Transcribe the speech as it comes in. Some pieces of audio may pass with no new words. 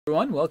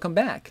Everyone, welcome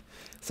back.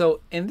 So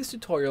in this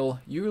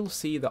tutorial, you will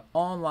see the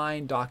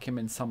online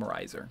document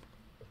summarizer.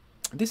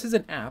 This is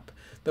an app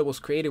that was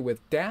created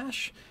with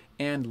Dash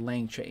and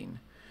LangChain.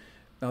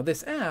 Now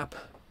this app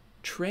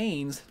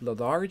trains the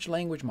large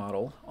language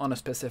model on a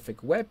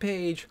specific web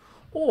page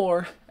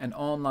or an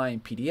online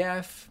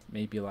PDF,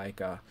 maybe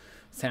like a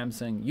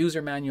Samsung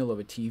user manual of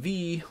a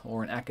TV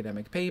or an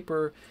academic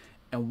paper.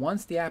 And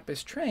once the app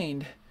is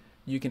trained,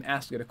 you can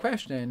ask it a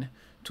question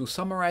to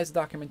summarize the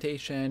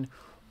documentation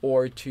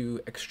or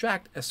to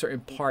extract a certain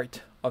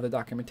part of the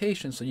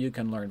documentation so you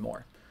can learn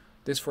more.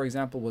 This, for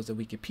example, was the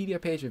Wikipedia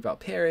page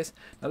about Paris.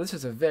 Now this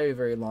is a very,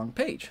 very long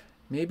page.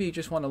 Maybe you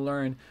just want to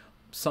learn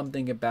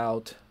something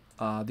about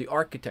the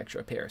architecture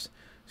of Paris.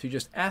 So you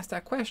just ask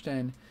that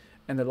question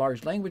and the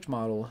large language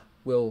model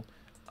will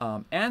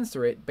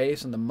answer it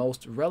based on the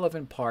most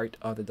relevant part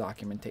of the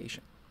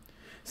documentation.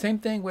 Same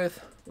thing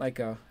with like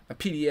a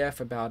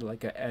PDF about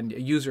like a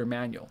user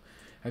manual.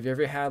 Have you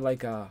ever had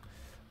like a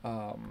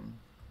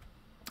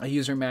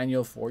user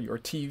manual for your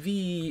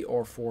TV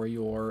or for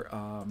your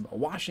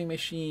washing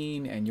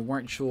machine and you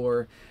weren't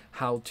sure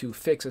how to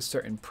fix a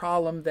certain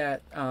problem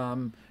that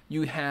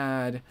you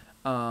had?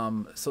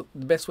 So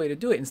the best way to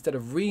do it, instead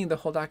of reading the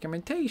whole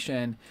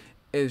documentation,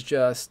 is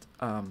just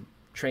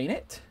train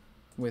it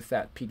with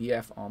that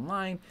PDF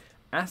online,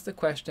 ask the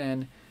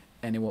question,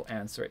 and it will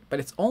answer it. But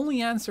it's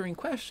only answering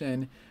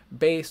question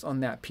based on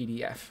that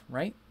PDF,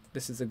 right?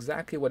 This is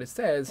exactly what it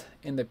says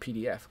in the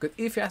PDF. Because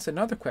if you ask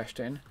another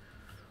question,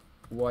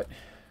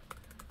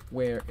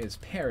 where is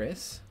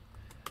Paris?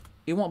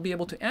 It won't be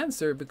able to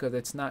answer because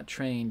it's not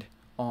trained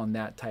on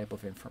that type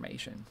of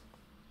information.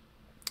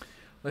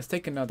 Let's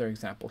take another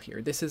example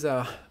here. This is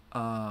a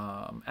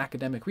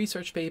academic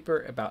research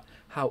paper about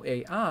how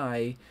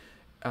AI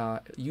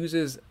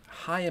uses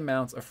high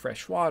amounts of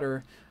fresh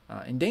water,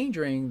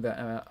 endangering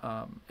the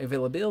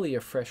availability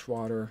of fresh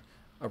water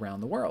around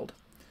the world.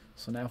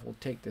 So now we'll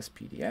take this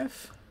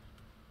PDF.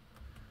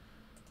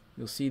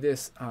 You'll see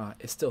this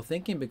is still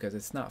thinking because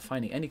it's not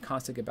finding any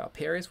concept about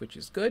Paris, which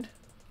is good.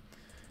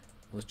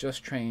 It was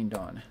just trained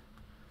on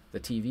the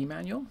TV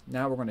manual.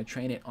 Now we're going to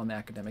train it on the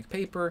academic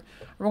paper.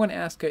 And we're going to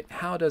ask it,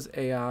 how does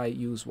AI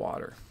use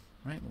water?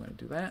 Right, we're going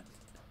to do that.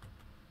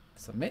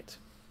 Submit.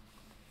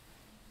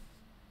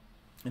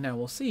 And now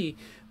we'll see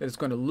that it's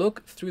going to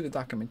look through the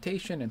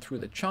documentation and through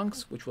the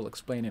chunks, which we'll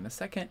explain in a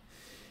second.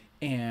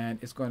 And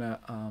it's going to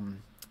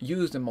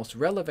use the most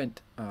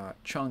relevant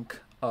chunk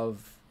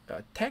of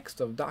text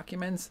of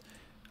documents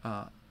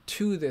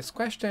to this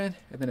question,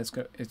 and then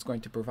it's going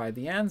to provide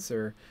the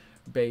answer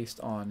based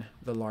on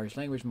the large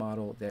language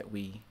model that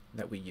we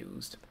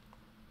used.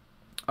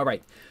 All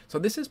right, so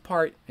this is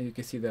part, and you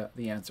can see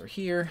the answer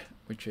here,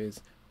 which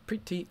is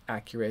pretty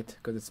accurate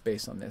because it's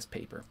based on this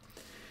paper.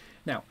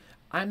 Now,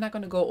 I'm not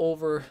going to go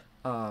over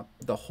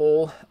the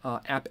whole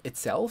app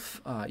itself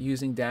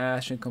using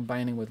Dash and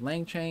combining with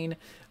LangChain,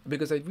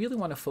 because I really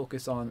want to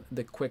focus on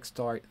the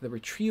Quickstart, the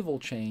Retrieval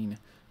Chain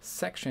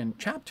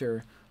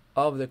chapter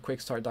of the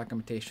Quickstart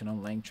documentation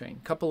on LangChain.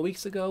 A couple of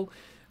weeks ago,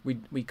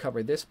 we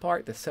covered this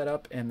part, the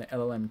setup and the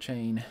LLM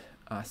chain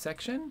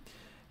section.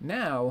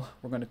 Now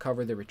we're going to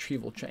cover the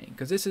retrieval chain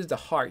because this is the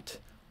heart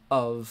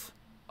of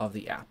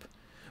the app.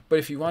 But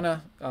if you want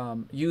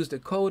to use the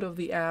code of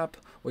the app,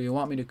 or you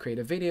want me to create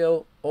a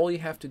video, all you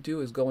have to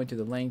do is go into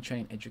the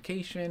LangChain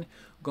education,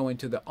 go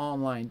into the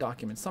online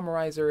document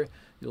summarizer.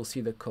 You'll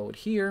see the code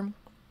here.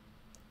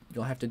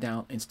 You'll have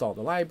to install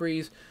the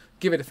libraries,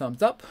 give it a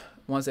thumbs up.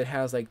 Once it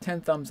has like 10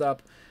 thumbs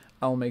up,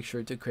 I'll make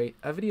sure to create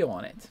a video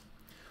on it.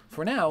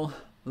 For now,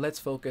 let's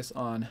focus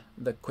on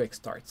the Quick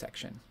Start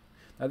section.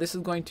 Now this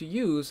is going to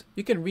use,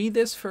 you can read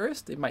this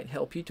first. It might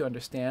help you to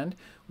understand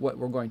what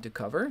we're going to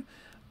cover.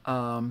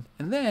 And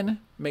then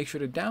make sure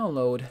to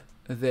download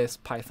this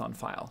Python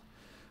file,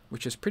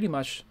 which is pretty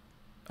much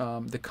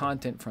the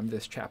content from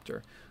this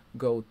chapter.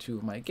 Go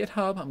to my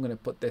GitHub. I'm going to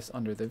put this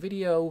under the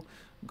video.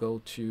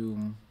 Go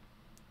to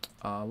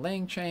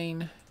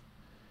LangChain,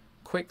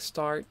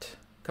 Quickstart.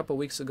 A couple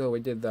weeks ago we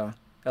did the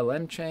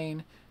LM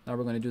chain. Now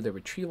we're going to do the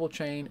retrieval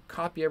chain.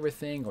 Copy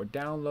everything or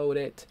download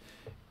it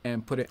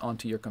and put it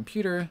onto your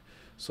computer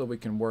so we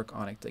can work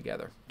on it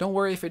together. Don't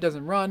worry if it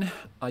doesn't run.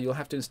 You'll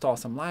have to install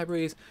some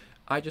libraries.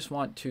 I just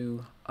want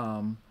to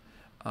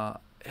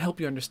help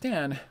you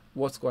understand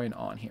what's going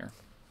on here.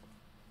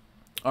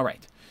 All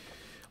right.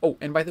 Oh,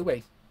 and by the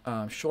way,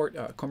 short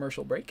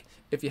commercial break.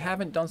 If you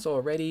haven't done so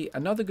already,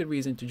 another good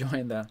reason to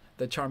join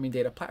the Charming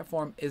Data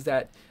platform is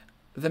that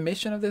the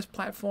mission of this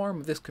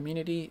platform, of this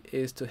community,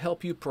 is to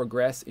help you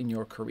progress in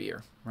your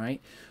career, right?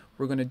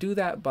 We're going to do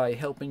that by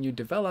helping you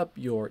develop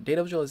your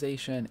data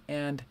visualization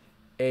and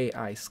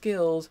AI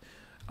skills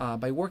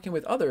by working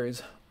with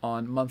others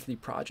on monthly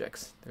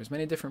projects. There's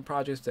many different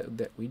projects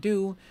that we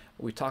do.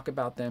 We talk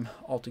about them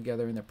all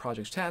together in the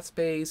project chat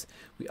space.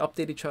 We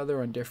update each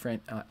other on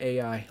different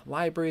AI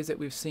libraries that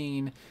we've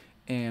seen,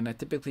 and I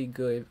typically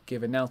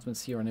give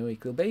announcements here on a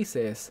weekly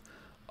basis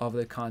of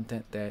the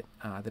content that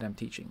I'm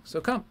teaching.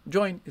 So come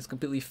join. It's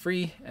completely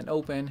free and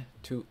open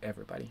to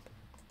everybody.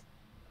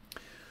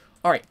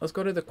 All right, let's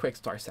go to the Quick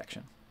Start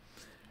section.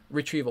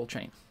 retrieval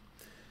chain.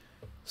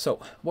 So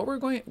what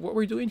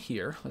we're doing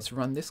here, let's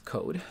run this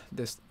code,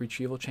 this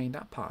retrieval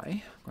chain.py.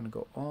 I'm going to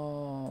go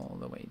all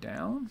the way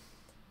down.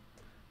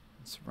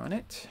 Let's run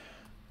it.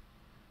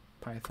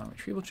 Python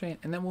retrieval chain,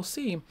 and then we'll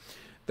see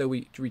that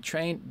we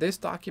retrain this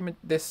document,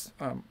 this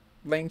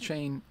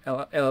LangChain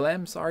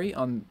LLM, sorry,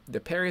 on the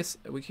Paris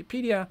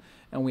Wikipedia,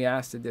 and we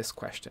asked it this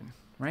question,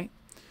 right?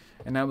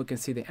 And now we can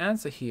see the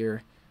answer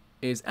here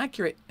is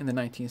accurate. In the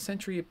 19th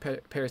century,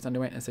 Paris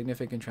underwent a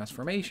significant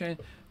transformation.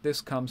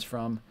 This comes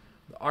from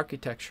the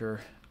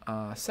architecture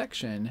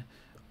section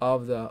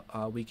of the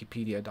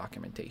Wikipedia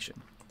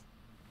documentation.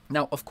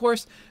 Now, of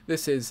course,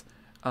 this is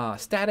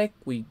static.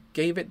 We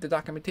gave it the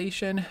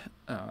documentation,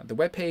 the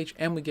web page,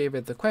 and we gave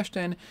it the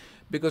question.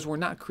 Because we're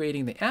not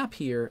creating the app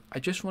here, I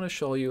just want to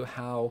show you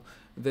how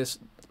this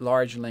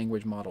large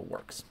language model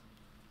works.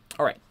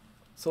 All right,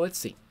 so let's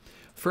see.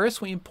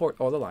 First, we import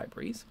all the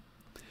libraries,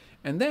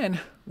 and then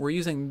we're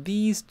using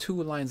these two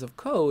lines of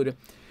code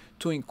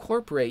to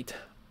incorporate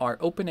our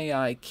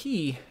OpenAI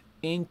key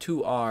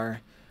into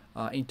our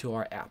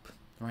app.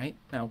 Right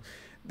now,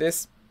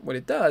 this what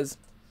it does.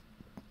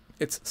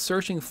 It's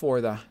searching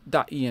for the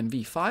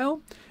 .env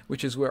file,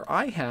 which is where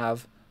I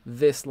have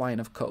this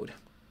line of code.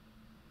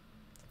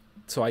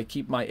 So I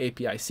keep my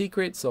API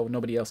secret so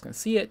nobody else can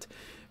see it.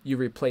 You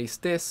replace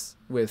this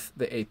with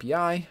the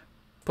API,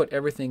 put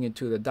everything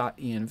into the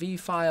 .env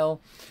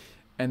file,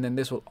 and then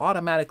this will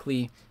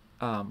automatically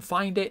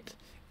find it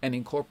and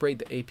incorporate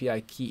the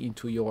API key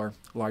into your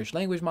large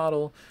language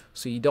model,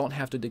 so you don't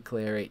have to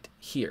declare it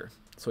here.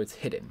 So it's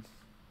hidden.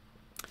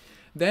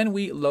 Then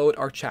we load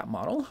our chat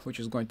model,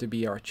 which is going to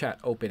be our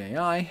chat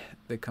OpenAI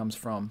that comes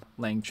from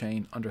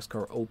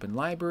LangChain_open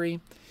library.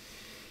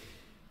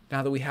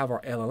 Now that we have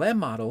our LLM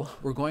model,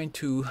 we're going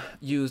to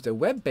use the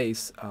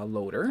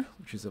WebBaseLoader,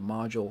 which is a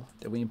module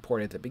that we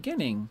imported at the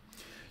beginning,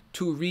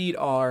 to read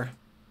our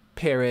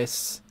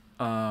Paris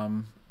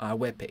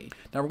web page.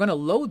 Now we're going to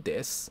load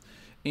this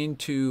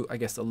into, I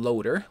guess, a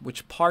loader,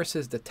 which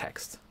parses the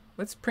text.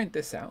 Let's print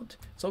this out.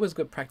 It's always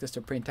good practice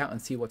to print out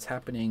and see what's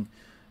happening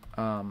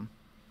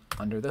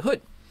under the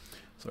hood.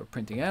 So we're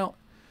printing out.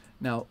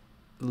 Now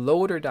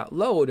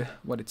loader.load,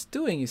 what it's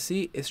doing, you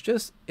see, it's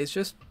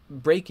just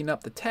breaking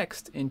up the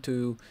text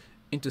into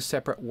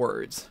separate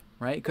words,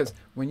 right? Because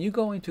when you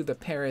go into the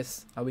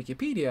Paris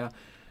Wikipedia,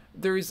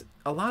 there's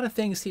a lot of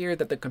things here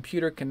that the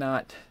computer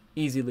cannot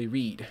easily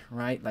read,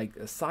 right? Like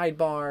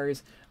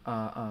sidebars,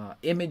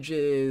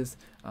 images,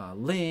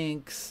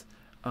 links,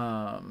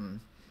 and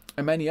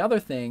many other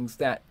things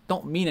that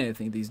don't mean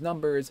anything, these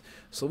numbers.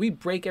 So we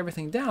break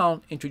everything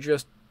down into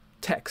just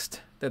text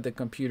that the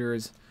computer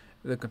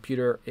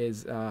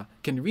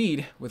can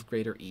read with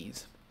greater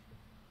ease.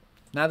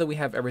 Now that we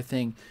have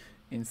everything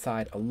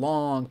inside a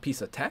long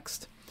piece of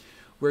text,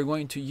 we're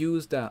going to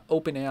use the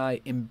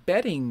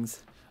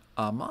OpenAIEmbeddings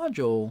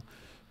module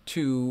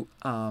to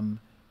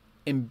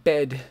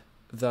embed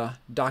the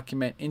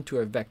document into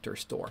a vector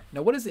store.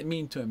 Now, what does it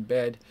mean to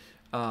embed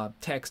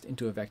text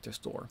into a vector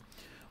store?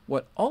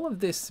 What all of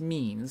this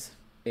means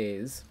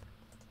is,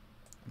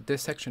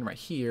 this section right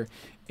here,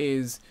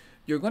 is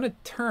you're going to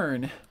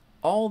turn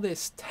all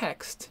this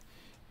text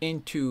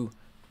into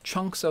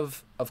chunks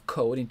of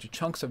code, into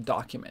chunks of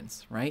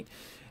documents, right?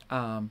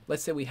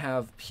 Let's say we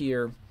have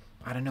here,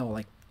 I don't know,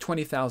 like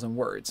 20,000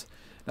 words.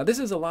 Now this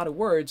is a lot of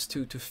words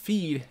to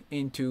feed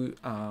into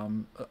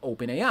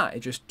OpenAI.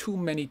 It's just too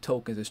many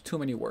tokens, there's too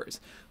many words.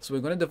 So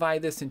we're going to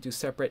divide this into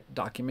separate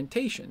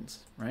documentations,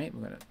 right?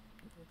 We're going to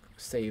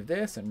save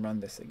this and run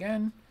this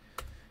again.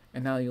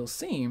 And now you'll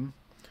see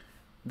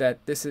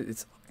that this is,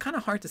 it's kind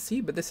of hard to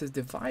see, but this is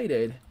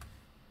divided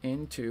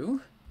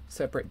into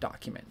separate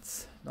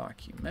documents.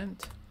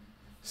 Document,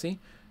 see?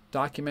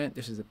 Document,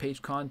 this is the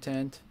page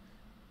content,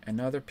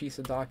 another piece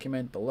of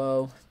document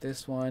below,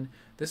 this one.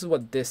 This is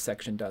what this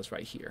section does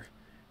right here.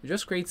 It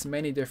just creates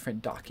many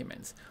different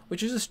documents,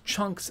 which is just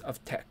chunks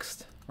of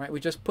text, right? We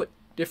just put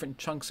different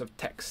chunks of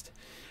text.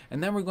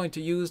 And then we're going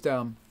to use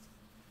the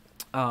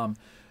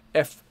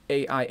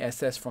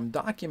FAISS from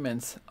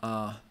documents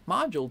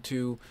module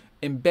to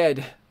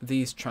embed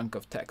these chunks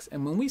of text.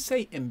 And when we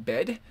say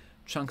embed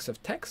chunks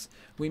of text,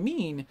 we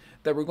mean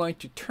that we're going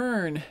to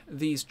turn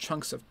these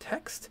chunks of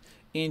text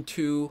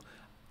into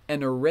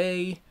an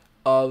array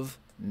of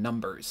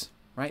numbers,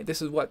 right?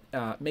 This is what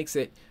makes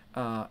it,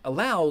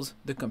 allows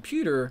the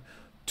computer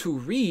to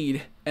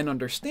read and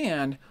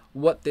understand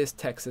what this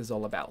text is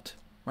all about,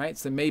 right?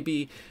 So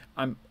maybe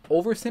I'm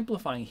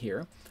oversimplifying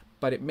here,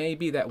 but it may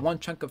be that one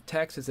chunk of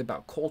text is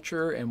about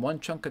culture and one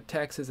chunk of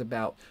text is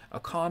about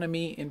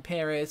economy in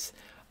Paris,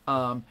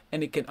 and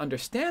it can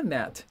understand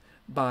that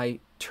by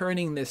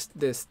turning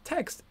this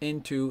text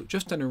into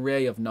just an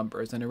array of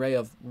numbers, an array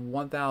of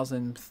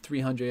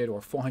 1,300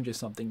 or 400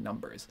 something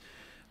numbers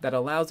that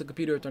allows the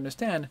computer to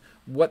understand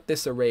what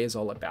this array is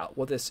all about,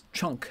 what this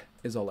chunk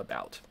is all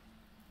about.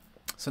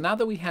 So now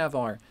that we have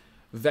our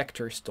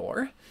vector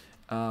store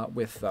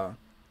with the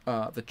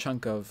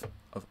chunk of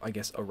I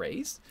guess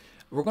arrays,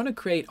 we're going to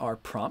create our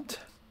prompt.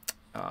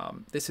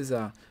 This is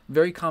a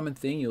very common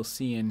thing you'll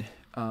see in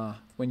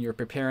when you're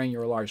preparing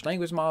your large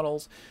language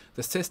models.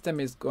 The system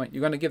is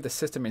you're going to give the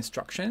system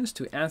instructions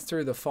to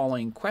answer the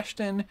following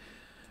question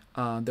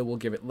that we'll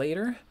give it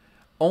later,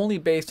 only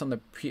based on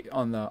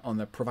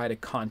the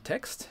provided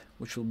context,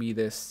 which will be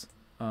this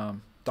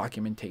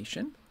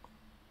documentation.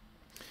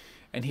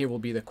 And here will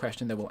be the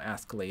question that we'll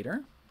ask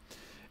later.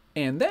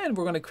 And then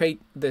we're going to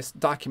create this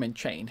document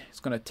chain. It's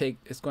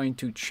going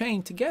to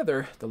chain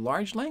together the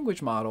large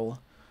language model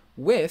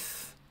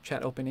with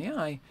Chat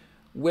OpenAI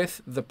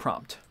with the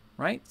prompt,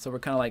 right? So we're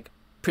kind of like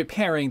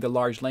preparing the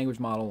large language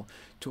model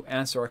to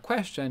answer a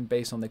question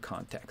based on the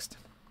context.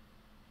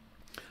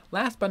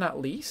 Last but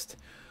not least,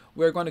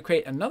 we're going to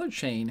create another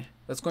chain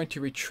that's going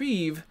to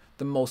retrieve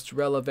the most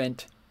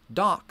relevant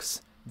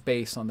docs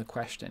based on the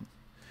question.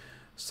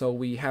 So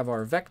we have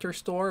our vector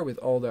store with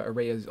all the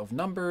arrays of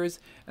numbers,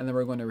 and then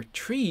we're going to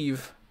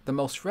retrieve the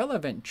most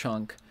relevant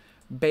chunk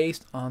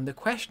based on the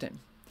question.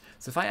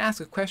 So if I ask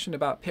a question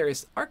about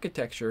Paris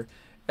architecture,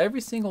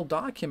 every single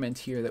document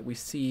here that we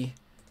see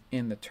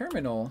in the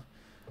terminal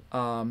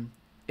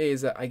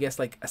is, I guess,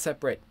 like a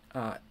separate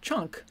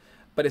chunk,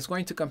 but it's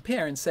going to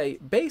compare and say,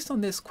 based on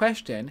this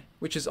question,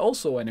 which is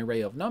also an array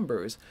of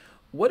numbers,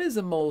 what is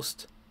the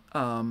most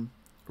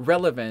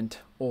relevant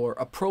or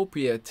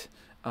appropriate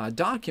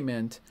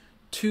document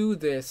to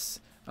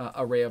this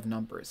array of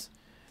numbers?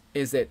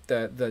 Is it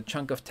the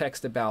chunk of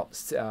text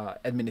about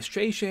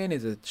administration?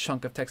 Is it a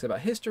chunk of text about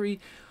history?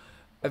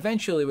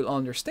 Eventually we'll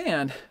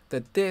understand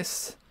that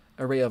this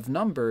array of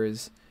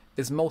numbers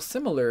is most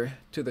similar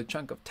to the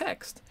chunk of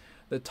text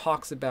that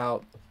talks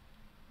about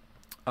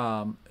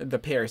the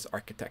Paris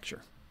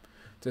architecture.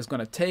 So it's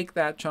going to take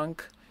that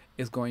chunk,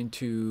 is going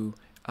to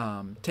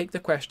take the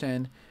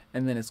question,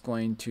 and then it's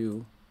going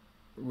to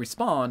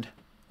respond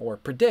or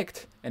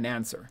predict an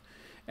answer.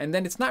 And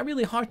then it's not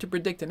really hard to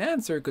predict an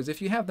answer, because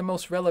if you have the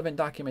most relevant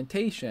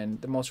documentation,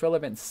 the most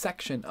relevant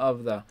section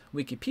of the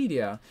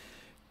Wikipedia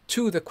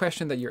to the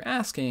question that you're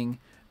asking,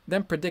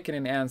 then predicting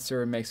an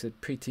answer makes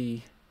it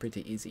pretty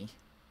easy,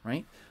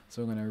 right?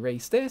 So we're going to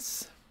erase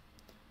this,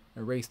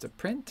 erase the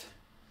print,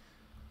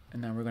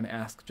 and now we're going to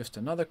ask just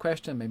another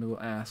question. Maybe we'll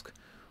ask,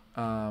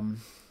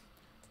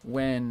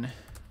 when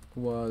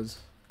was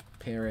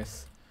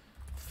Paris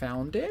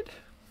founded?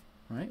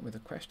 Right, with a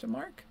question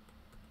mark,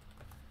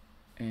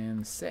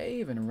 and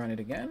save and run it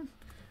again.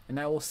 And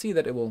now we'll see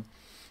that it will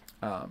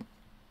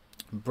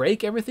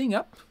break everything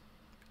up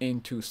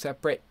into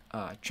separate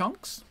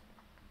chunks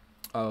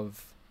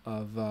of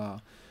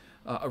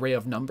array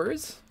of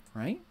numbers,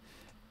 right?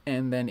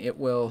 And then it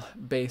will,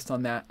 based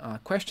on that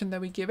question that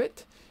we give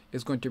it,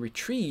 is going to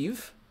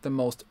retrieve the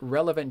most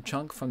relevant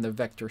chunk from the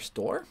vector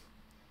store,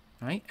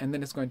 right? And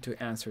then it's going to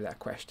answer that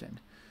question,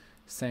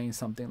 saying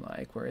something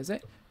like, where is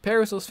it?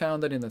 Paris was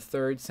founded in the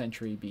 3rd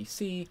century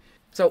BC.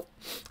 So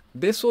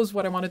this was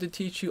what I wanted to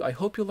teach you. I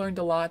hope you learned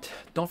a lot.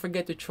 Don't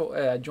forget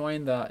to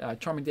join the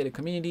Charming Data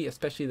community,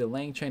 especially the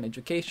LangChain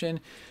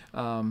education.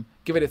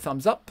 Give it a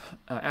thumbs up.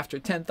 After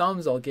 10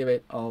 thumbs, I'll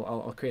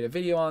create a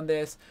video on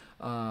this.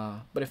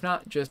 But if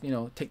not, just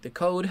take the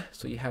code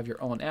so you have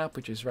your own app,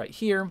 which is right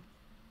here.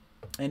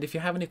 And if you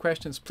have any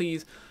questions,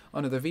 please,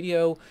 under the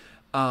video,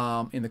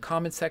 in the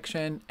comment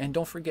section, and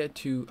don't forget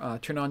to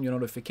turn on your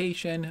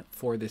notification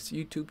for this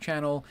YouTube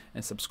channel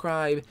and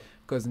subscribe,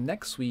 because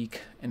next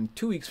week and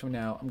 2 weeks from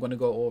now I'm going to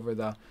go over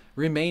the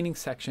remaining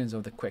sections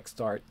of the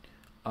Quickstart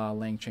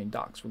LangChain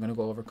Docs. We're going to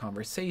go over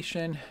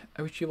conversation,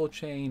 a retrieval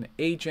chain,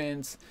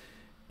 agents,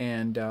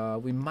 and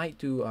we might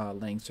do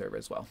Lang server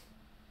as well.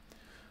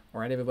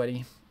 All right,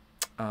 everybody,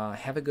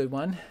 have a good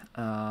one,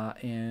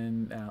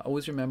 and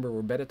always remember,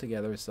 we're better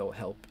together, so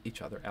help each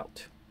other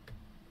out.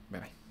 Bye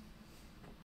bye.